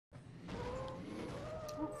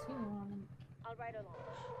I'll ride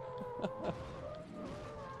along.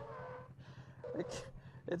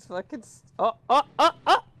 It's fucking.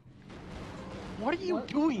 What are you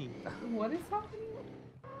doing? What is happening?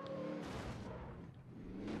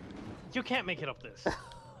 You can't make it up this.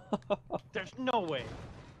 There's no way.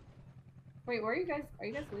 Wait, where are you guys? Are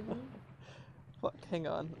you guys leaving me? Fuck, hang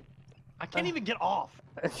on. I can't even get off.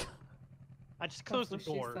 I just closed the That's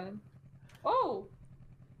what door. she said. Oh!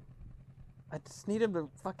 I just need him to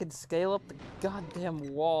fucking scale up the goddamn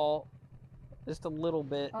wall. Just a little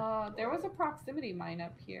bit. There was a proximity mine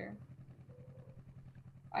up here.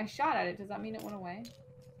 I shot at it. Does that mean it went away?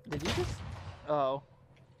 Did you just... Oh.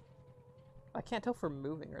 I can't tell if we're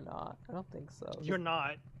moving or not. I don't think so. You're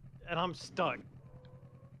not, and I'm stuck.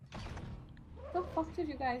 What the fuck did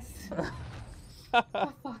you guys... What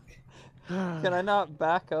the fuck? Can I not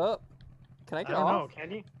back up? Can I get I don't know, off?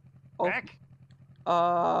 can you? Oh. Back?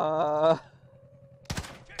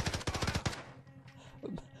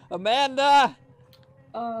 Amanda!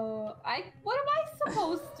 What am I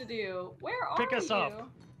supposed to do? Where are you? Pick us up.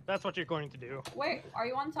 That's what you're going to do. Wait, are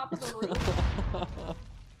you on top of the roof?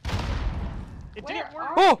 It Where didn't work.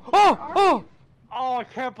 are Oh! you? Oh! Where are Oh! you? Oh, I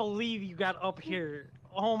can't believe you got up here.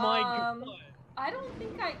 Oh my god. I don't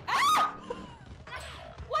think I... Ah!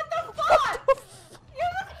 What the fuck? You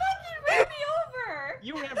just fucking ran me over!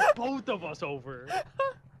 You ran both of us over. What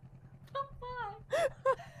the fuck?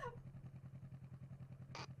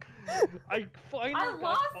 I finally I got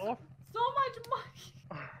lost off. so much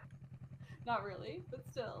money. Not really, but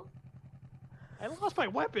still. I lost my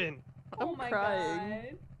weapon. Oh my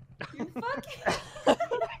crying. god. You fucking...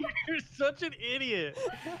 You're such an idiot.